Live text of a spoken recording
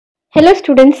Hello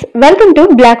students, welcome to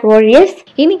Black Warriors.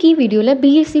 இன்னைக்கு வீடியோவில்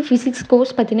BSc physics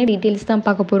course பற்றின டீட்டெயில்ஸ் தான்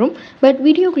பார்க்க போகிறோம். பட்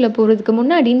வீடியோக்குள்ளே போகிறதுக்கு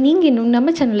முன்னாடி நீங்கள் இன்னும்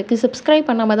நம்ம சேனலுக்கு சப்ஸ்கிரைப்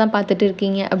பண்ணாமல் தான் பார்த்துட்டு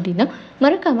இருக்கீங்க அப்படின்னா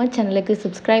மறக்காமல் சேனலுக்கு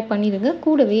சப்ஸ்கிரைப் பண்ணிடுங்க.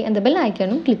 கூடவே அந்த பெல்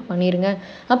ஐக்கானும் கிளிக் பண்ணிடுங்க.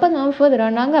 அப்போ தான்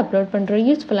ஃபர்தராக நாங்கள் அப்லோட் பண்ணுற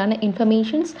யூஸ்ஃபுல்லான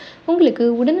இன்ஃபர்மேஷன்ஸ் உங்களுக்கு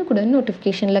உடனுக்குடன்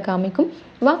நோட்டிஃபிகேஷனில் காமிக்கும்.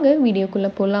 வாங்க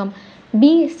வீடியோக்குள்ளே போகலாம்.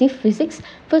 பிஎஸ்சி ஃபிசிக்ஸ்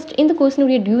ஃபர்ஸ்ட் இந்த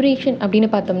கோர்ஸினுடைய டியூரேஷன் அப்படின்னு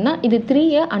பார்த்தோம்னா இது 3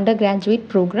 year அண்டர் கிராஜுவேட்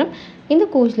ப்ரோக்ராம். இந்த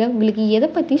கோர்ஸில் உங்களுக்கு எதை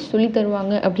பற்றி சொல்லி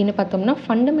தருவாங்க அப்படின்னு பார்த்தோம்னா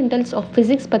ஃபண்டமெண்டல்ஸ் ஆஃப்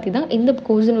ஃபிசிக்ஸ் பற்றி தான் இந்த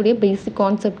கோர்ஸினுடைய பேசிக்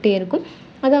கான்செப்டே இருக்கும்.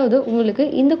 அதாவது உங்களுக்கு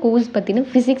இந்த கோர்ஸ் பற்றின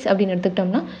ஃபிசிக்ஸ் அப்படின்னு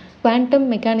எடுத்துக்கிட்டோம்னா குவாண்டம்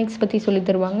மெக்கானிக்ஸ் பற்றி சொல்லி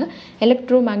தருவாங்க.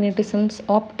 Electro மேக்னட்டிசம்ஸ்,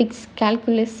 optics,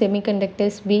 calculus,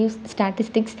 semiconductors, waves,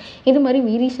 statistics இது மாதிரி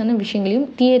வேரியஸான விஷயங்களையும்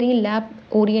theory, lab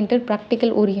orient,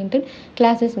 practical orient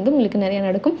classes வந்து உங்களுக்கு நிறையா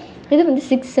நடக்கும். இது வந்து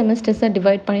 6 செமஸ்டர்ஸாக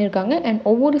டிவைட் பண்ணியிருக்காங்க. அண்ட்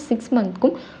ஒவ்வொரு 6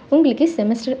 monthsக்கும் உங்களுக்கு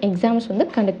செமஸ்டர் எக்ஸாம்ஸ் வந்து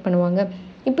கண்டக்ட் பண்ணுவாங்க.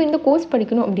 இப்போ இந்த கோர்ஸ்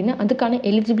படிக்கணும் அப்படின்னா அதுக்கான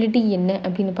எலிஜிபிலிட்டி என்ன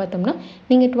அப்படின்னு பார்த்தோம்னா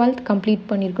நீங்கள் 12th கம்ப்ளீட்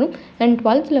பண்ணியிருக்கணும். அண்ட்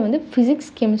 12th வந்து ஃபிசிக்ஸ்,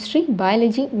 கெமிஸ்ட்ரி,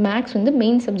 பயாலஜி, மேக்ஸ் வந்து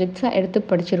மெயின் சப்ஜெக்ட்ஸாக எடுத்து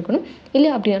படிச்சிருக்கணும். இல்லை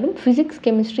அப்படின்னாலும் ஃபிசிக்ஸ்,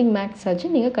 கெமிஸ்ட்ரி, மேக்ஸ் ஆச்சு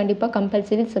நீங்கள் கண்டிப்பாக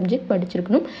கம்பல்சரி சப்ஜெக்ட்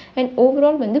படிச்சிருக்கணும். அண்ட்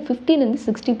ஓவரால் வந்து 50 to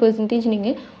 60%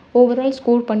 நீங்கள் ஓவரால்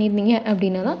ஸ்கோர் பண்ணியிருந்தீங்க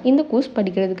அப்படின்னா தான் இந்த கோர்ஸ்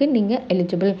படிக்கிறதுக்கு நீங்கள்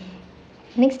எலிஜிபிள்.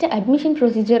 நெக்ஸ்ட்டு அட்மிஷன்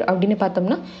ப்ரொசீஜர் அப்படின்னு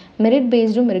பார்த்தோம்னா மெரிட்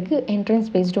பேஸ்டும் இருக்குது, என்ட்ரன்ஸ்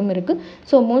பேஸ்டும் இருக்குது.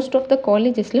 ஸோ மோஸ்ட் ஆஃப் த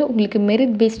காலேஜஸில் உங்களுக்கு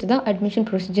மெரிட் பேஸ்டு தான் அட்மிஷன்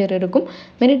ப்ரொசீஜர் இருக்கும்.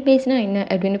 மெரிட் பேஸ்னால் என்ன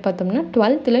அப்படின்னு பார்த்தோம்னா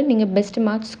 12th நீங்கள் பெஸ்ட்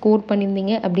மார்க்ஸ் ஸ்கோர்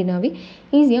பண்ணியிருந்தீங்க அப்படின்னாவே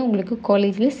ஈஸியாக உங்களுக்கு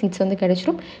காலேஜில் சீட்ஸ் வந்து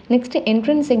கிடச்சிரும். நெக்ஸ்ட்டு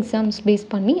என்ட்ரன்ஸ் எக்ஸாம்ஸ் பேஸ்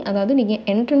பண்ணி, அதாவது நீங்கள்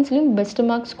என்ட்ரன்ஸ்லேயும் பெஸ்ட்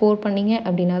மார்க்ஸ் ஸ்கோர் பண்ணீங்க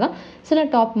அப்படின்னா தான் சில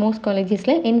டாப் மோஸ்ட்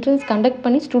காலேஜஸில் என்ட்ரன்ஸ் கண்டக்ட்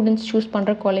பண்ணி ஸ்டூடெண்ட்ஸ் சூஸ்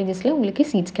பண்ணுற காலேஜஸில் உங்களுக்கு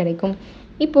சீட்ஸ் கிடைக்கும்.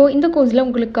 இப்போது இந்த கோர்ஸில்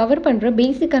உங்களுக்கு கவர் பண்ணுற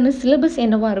பேசிக்கான சிலபஸ்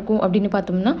என்னவாக இருக்கும் அப்படின்னு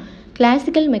பார்த்தோம்னா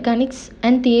classical mechanics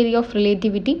and theory of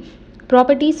relativity,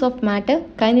 properties of matter,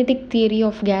 kinetic theory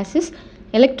of gases,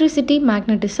 electricity,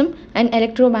 magnetism and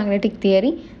electro magnetic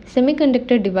theory,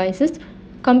 semiconductor devices,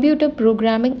 computer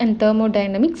programming and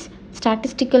thermodynamics,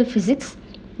 statistical physics,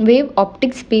 wave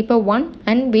optics paper 1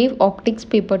 and wave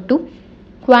optics paper 2,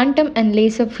 quantum and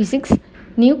laser physics,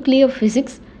 nuclear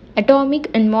physics, atomic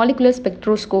and molecular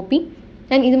spectroscopy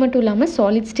and இது மட்டும் இல்லாமல்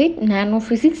solid state, nano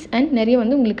physics and நிறைய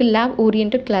வந்து உங்களுக்கு lab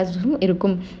orient கிளாஸஸும்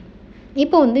இருக்கும்.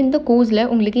 இப்போ வந்து இந்த கோர்ஸில்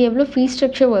உங்களுக்கு எவ்வளோ ஃபீஸ்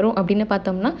ஸ்ட்ரக்சர் வரும் அப்படின்னு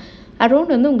பார்த்தோம்னா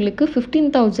அரௌண்ட் வந்து உங்களுக்கு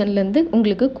 15,000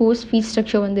 உங்களுக்கு கோர்ஸ் ஃபீஸ்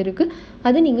ஸ்ட்ரக்சர் வந்து இருக்குது.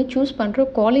 அது நீங்கள் சூஸ் பண்ணுற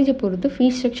காலேஜை பொறுத்து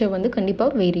ஃபீஸ் ஸ்ட்ரக்சர் வந்து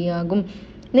கண்டிப்பாக வேரி ஆகும்.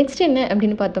 நெக்ஸ்ட் என்ன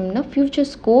அப்படின்னு பார்த்தோம்னா ஃப்யூச்சர்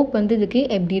ஸ்கோப் வந்து இதுக்கு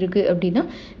எப்படி இருக்குது அப்படின்னா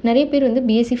நிறைய பேர் வந்து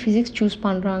பிஎஸ்சி ஃபிசிக்ஸ் சூஸ்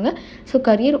பண்ணுறாங்க. ஸோ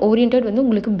கரியர் ஓரியன்ட் வந்து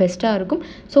உங்களுக்கு பெஸ்ட்டாக இருக்கும்.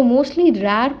 ஸோ மோஸ்ட்லி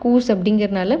ரேர் கோர்ஸ்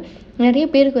அப்படிங்கிறனால நிறைய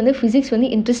பேருக்கு வந்து ஃபிசிக்ஸ் வந்து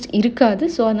இன்ட்ரெஸ்ட் இருக்காது.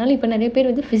 ஸோ அதனால் இப்போ நிறைய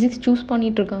பேர் வந்து ஃபிசிக்ஸ் சூஸ்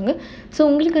பண்ணிகிட்ருக்காங்க. ஸோ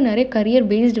உங்களுக்கு நிறைய கரியர்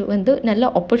பேஸ்டு வந்து நல்ல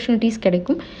ஆப்பர்ச்சுனிட்டிஸ்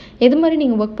கிடைக்கும். எது மாதிரி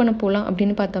நீங்கள் ஒர்க் பண்ண போகலாம்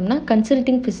அப்படின்னு பார்த்தோம்னா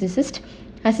consulting physicist,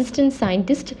 assistant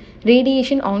scientist,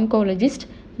 radiation oncologist,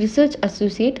 research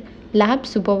associate, lab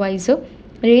supervisor,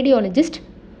 radiologist,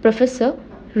 professor,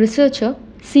 researcher,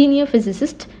 senior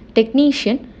physicist,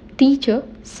 technician, teacher,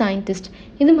 scientist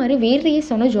இது மாதிரி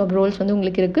வேரியஸான ஜாப் ரோல்ஸ் வந்து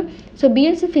உங்களுக்கு இருக்குது. ஸோ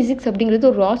பிஎஸ்சி ஃபிசிக்ஸ் அப்படிங்கிறது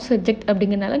ஒரு ரா சப்ஜெக்ட்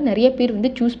அப்படிங்கிறனால நிறைய பேர் வந்து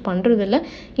சூஸ் பண்ணுறதில்ல.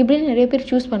 இப்படின்னு நிறைய பேர்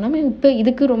சூஸ் பண்ணாமல் இப்போ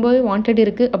இதுக்கு ரொம்பவே வாண்டட்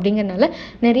இருக்குது அப்படிங்கிறனால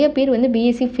நிறைய பேர் வந்து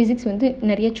பிஎஸ்சி ஃபிசிக்ஸ் வந்து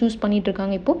நிறைய சூஸ்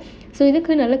பண்ணிகிட்ருக்காங்க இப்போது. ஸோ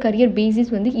இதுக்கு நல்ல கரியர்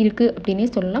பேசிஸ் வந்து இருக்குது அப்படின்னே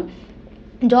சொல்லலாம்.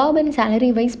 ஜாப் அண்ட்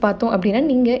சேலரி வைஸ் பார்த்தோம் அப்படின்னா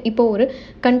நீங்கள் இப்போ ஒரு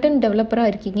கண்டென்ட்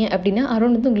டெவலப்பராக இருக்கீங்க அப்படின்னா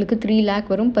அரௌண்ட் வந்து உங்களுக்கு 3 lakh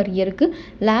வரும் பர் இயருக்கு.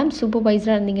 லேப்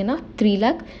சூப்பர்வைசராக இருந்தீங்கன்னா 3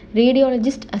 lakh,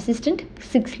 radiologist assistant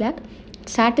 6 lakh,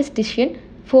 statistician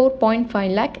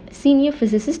 4.5 lakh, senior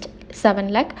physicist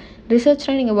 7 lakh,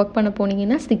 ரிசர்ச்சராக நீங்கள் ஒர்க் பண்ண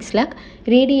போனீங்கன்னா 6 lakh,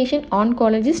 radiation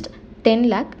oncologist 10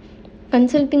 lakh,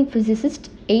 consulting physicist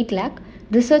 8 lakh,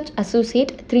 research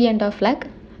associate 3.5 lakh,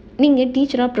 நீங்கள்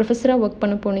டீச்சராக ப்ரொஃபஸராக ஒர்க்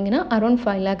பண்ண போனீங்கன்னா அரௌண்ட்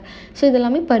 5 lakh. ஸோ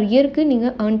இதெல்லாமே பர் இயருக்கு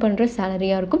நீங்கள் ஏர்ன் பண்ணுற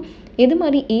சேலரியாக இருக்கும். எது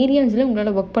மாதிரி ஏரியாஸில்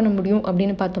உங்களால் ஒர்க் பண்ண முடியும்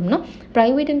அப்படின்னு பார்த்தோம்னா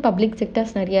ப்ரைவேட் அண்ட் பப்ளிக்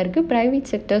செக்டர்ஸ் நிறையா இருக்குது. ப்ரைவேட்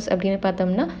செக்டர்ஸ் அப்படின்னு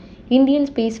பார்த்தோம்னா Indian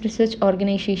space research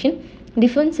organisation,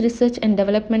 defence research and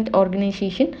development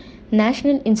organisation,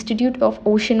 national institute of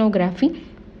oceanography,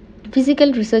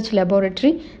 physical research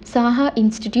laboratory, Saha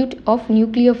institute of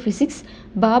nuclear physics,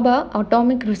 Baba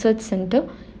atomic research centre,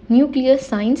 nuclear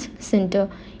science centre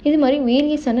இது மாதிரி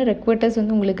வேரியஸான ரெக்வர்ட்டர்ஸ்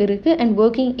வந்து உங்களுக்கு இருக்குது. And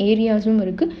working ஏரியாஸும்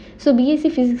இருக்குது. ஸோ பிஎஸ்சி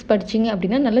ஃபிசிக்ஸ் படிச்சிங்க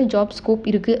அப்படின்னா நல்ல job scope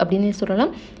இருக்குது அப்படின்னு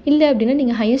சொல்லலாம். இல்லை அப்படின்னா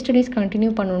நீங்கள் ஹையர் ஸ்டடீஸ்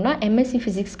கண்டினியூ பண்ணணும்னா எம்எஸ்சி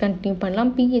ஃபிசிக்ஸ் கண்டினியூ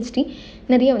பண்ணலாம், பிஹெச்டி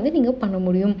நிறைய வந்து நீங்கள் பண்ண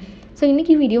முடியும். ஸோ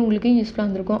இன்றைக்கி வீடியோ உங்களுக்கு யூஸ்ஃபுல்லாக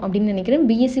இருந்திருக்கும் அப்படின்னு நினைக்கிறேன்.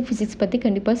 பிஎஸ்சி ஃபிசிக்ஸ் பற்றி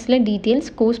கண்டிப்பாக சில டீட்டெயில்ஸ்,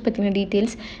 கோர்ஸ் பற்றின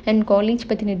டீட்டெயில்ஸ் அண்ட் காலேஜ்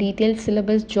பற்றின டீட்டெயில்ஸ்,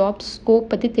 சிலபஸ், ஜாப்ஸ், ஸ்கோப்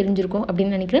பற்றி தெரிஞ்சிருக்கும்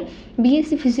அப்படின்னு நினைக்கிறேன்.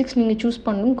 பிஎஸ்சி ஃபிசிக்ஸ் நீங்கள் சூஸ்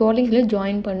பண்ணணும், காலேஜில்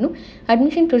ஜாயின் பண்ணணும்,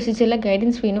 அட்மிஷன் ப்ரொசீஜரில்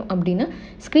கைடன்ஸ் வேணும் அப்படின்னா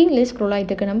ஸ்க்ரீனில் ஸ்க்ரோல்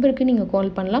ஆகிட்டு இருக்க நம்பருக்கு நீங்கள்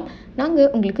கால் பண்ணலாம். நாங்கள்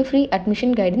உங்களுக்கு ஃப்ரீ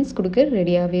அட்மிஷன் கைடன்ஸ் கொடுக்க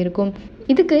ரெடியாகவே இருக்கும்.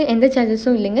 இதுக்கு எந்த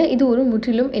சார்ஜஸும் இல்லைங்க. இது ஒரு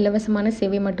முற்றிலும் இலவசமான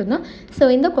சேவை மட்டும்தான். ஸோ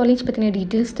எந்த காலேஜ் பற்றின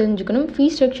டீட்டெயில்ஸ் தெரிஞ்சுக்கணும்,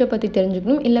 ஃபீஸ் ஸ்ட்ரக்சர் பற்றி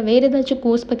தெரிஞ்சுக்கணும், இல்லை வேறு ஏதாச்சும்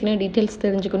கோர்ஸ் பற்றின டீட்டெயில்ஸ்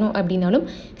தெரிஞ்சுக்கணும் அப்படின்னாலும்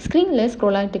ஸ்க்ரீனில்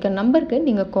ஸ்க்ரோல் ஆகிட்டு இருக்க நம்பருக்கு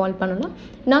நீங்கள் கால் பண்ணலாம்.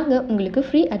 நாங்கள் உங்களுக்கு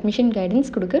ஃப்ரீ அட்மிஷன்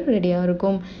கைடன்ஸ் கொடுக்க ரெடியாக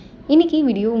இருக்கும். இன்றைக்கி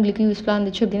வீடியோ உங்களுக்கு யூஸ்ஃபுல்லாக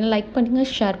இருந்துச்சு அப்படின்னா லைக் பண்ணுங்கள்,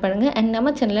 ஷேர் பண்ணுங்கள். அண்ட்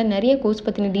நம்ம சேனலில் நிறைய கோர்ஸ்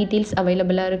பற்றின டீட்டெயில்ஸ்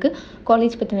அவைலபிளாக இருக்குது,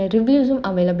 காலேஜ் பற்றின ரிவ்யூஸும்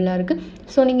அவைலபிளாக இருக்குது.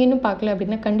 ஸோ நீங்கள் இன்னும் பார்க்கல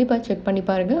அப்படின்னா கண்டிப்பாக செக் பண்ணி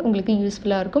பாருங்கள். உங்களுக்கு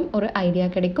யூஸ்ஃபுல்லாக இருக்கும், ஒரு ஐடியா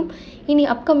கிடைக்கும். இனி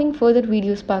அப்கமிங் ஃபர்தர்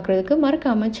வீடியோஸ் பார்க்குறதுக்கு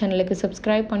மறக்காமல் சேனலுக்கு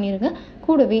சப்ஸ்கிரைப் பண்ணிடுங்க.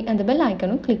 கூடவே அந்த பெல்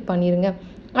ஐக்கனும் கிளிக் பண்ணிடுங்க.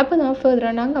 அப்போ தான்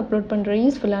ஃபர்தராக நாங்கள் அப்லோட் பண்ணுற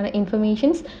யூஸ்ஃபுல்லான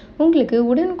இன்ஃபர்மேஷன்ஸ் உங்களுக்கு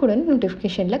உடனுக்குடன்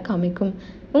நோட்டிஃபிகேஷனில் காமிக்கும்.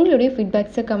 உங்களுடைய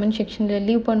ஃபீட்பேக்ஸை கமெண்ட் செக்ஷனில்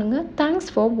லீவ் பண்ணுங்கள்.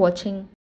 தேங்க்ஸ் ஃபார் வாட்சிங்.